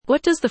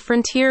What does the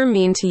frontier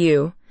mean to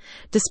you?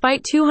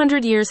 Despite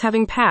 200 years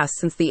having passed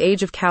since the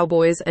age of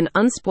cowboys and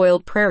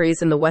unspoiled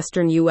prairies in the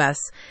western U.S.,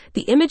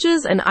 the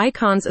images and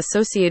icons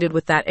associated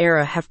with that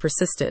era have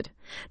persisted.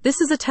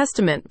 This is a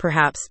testament,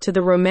 perhaps, to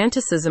the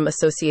romanticism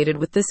associated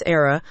with this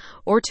era,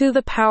 or to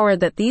the power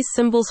that these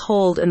symbols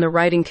hold in the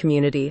riding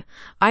community.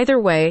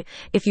 Either way,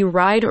 if you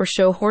ride or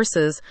show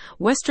horses,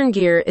 Western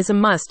gear is a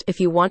must if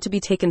you want to be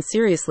taken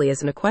seriously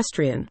as an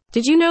equestrian.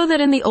 Did you know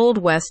that in the Old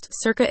West,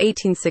 circa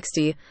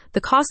 1860,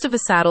 the cost of a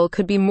saddle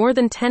could be more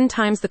than 10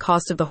 times the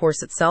cost of the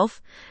horse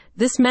itself?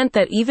 This meant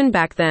that even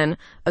back then,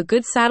 a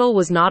good saddle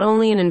was not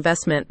only an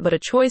investment but a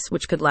choice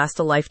which could last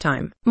a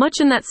lifetime. Much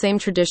in that same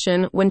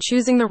tradition, when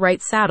choosing the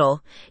right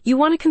saddle, you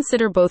want to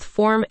consider both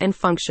form and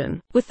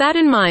function. With that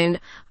in mind,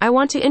 I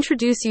want to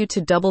introduce you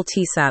to Double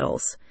T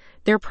saddles.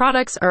 Their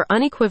products are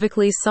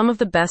unequivocally some of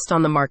the best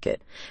on the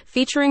market,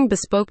 featuring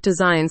bespoke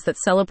designs that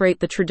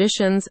celebrate the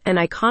traditions and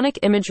iconic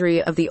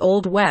imagery of the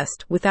Old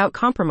West without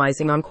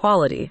compromising on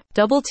quality.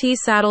 Double T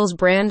Saddles'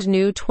 brand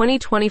new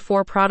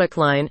 2024 product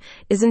line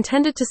is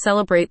intended to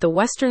celebrate the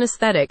Western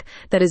aesthetic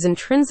that is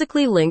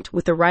intrinsically linked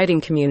with the riding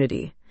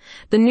community.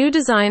 The new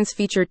designs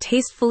feature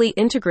tastefully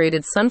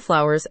integrated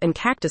sunflowers and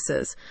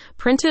cactuses,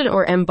 printed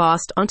or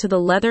embossed onto the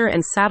leather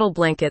and saddle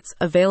blankets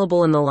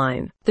available in the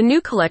line. The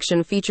new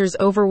collection features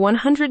over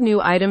 100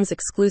 new items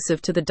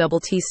exclusive to the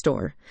Double T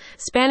store,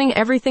 spanning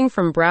everything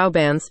from brow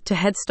bands to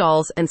head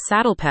stalls and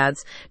saddle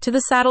pads to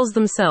the saddles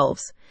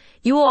themselves.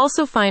 You will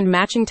also find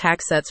matching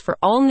tack sets for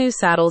all new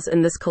saddles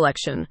in this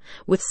collection,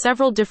 with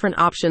several different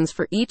options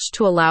for each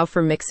to allow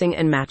for mixing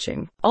and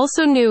matching.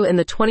 Also new in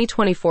the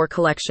 2024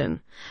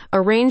 collection,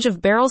 a range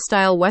of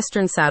barrel-style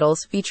Western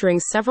saddles featuring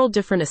several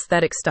different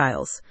aesthetic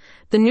styles.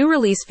 The new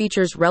release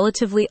features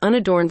relatively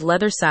unadorned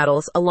leather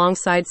saddles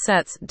alongside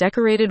sets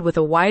decorated with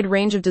a wide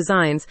range of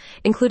designs,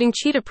 including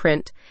cheetah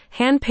print,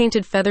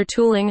 hand-painted feather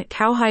tooling,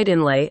 cowhide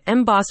inlay,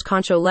 embossed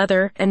concho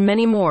leather, and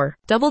many more.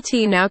 Double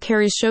T now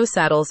carries show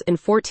saddles in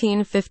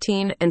 14,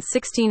 15, and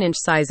 16-inch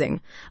sizing,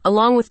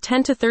 along with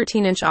 10 to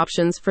 13-inch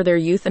options for their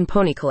youth and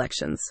pony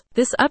collections.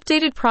 This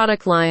updated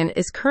product line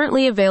is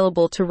currently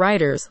available to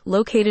riders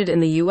located in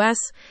the U.S.,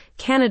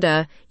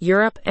 Canada,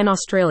 Europe, and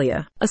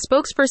Australia. A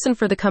spokesperson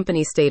for the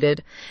company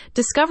stated,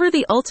 "Discover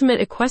the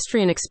ultimate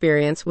equestrian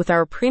experience with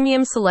our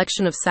premium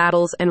selection of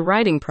saddles and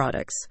riding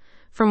products.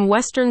 From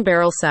Western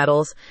barrel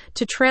saddles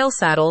to trail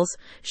saddles,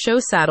 show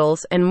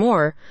saddles, and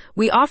more,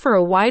 we offer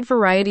a wide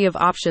variety of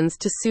options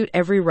to suit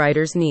every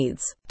rider's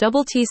needs."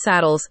 Double T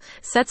Saddles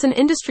sets an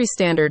industry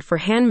standard for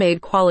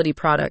handmade quality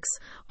products,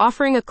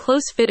 offering a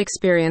close-fit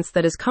experience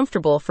that is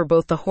comfortable for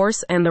both the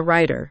horse and the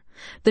rider.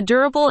 The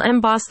durable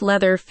embossed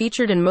leather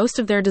featured in most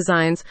of their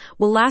designs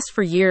will last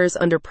for years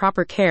under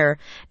proper care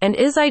and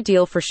is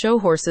ideal for show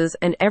horses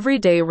and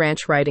everyday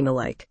ranch riding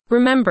alike.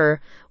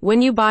 Remember,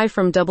 when you buy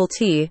from Double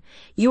T,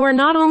 you are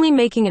not only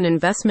making an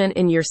investment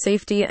in your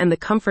safety and the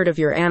comfort of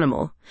your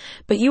animal,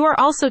 but you are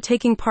also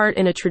taking part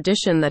in a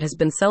tradition that has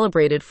been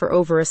celebrated for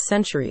over a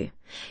century.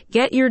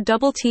 Get your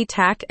Double T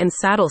tack and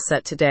saddle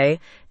set today,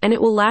 and it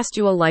will last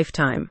you a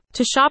lifetime.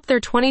 To shop their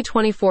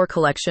 2024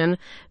 collection,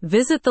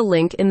 visit the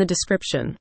link in the description.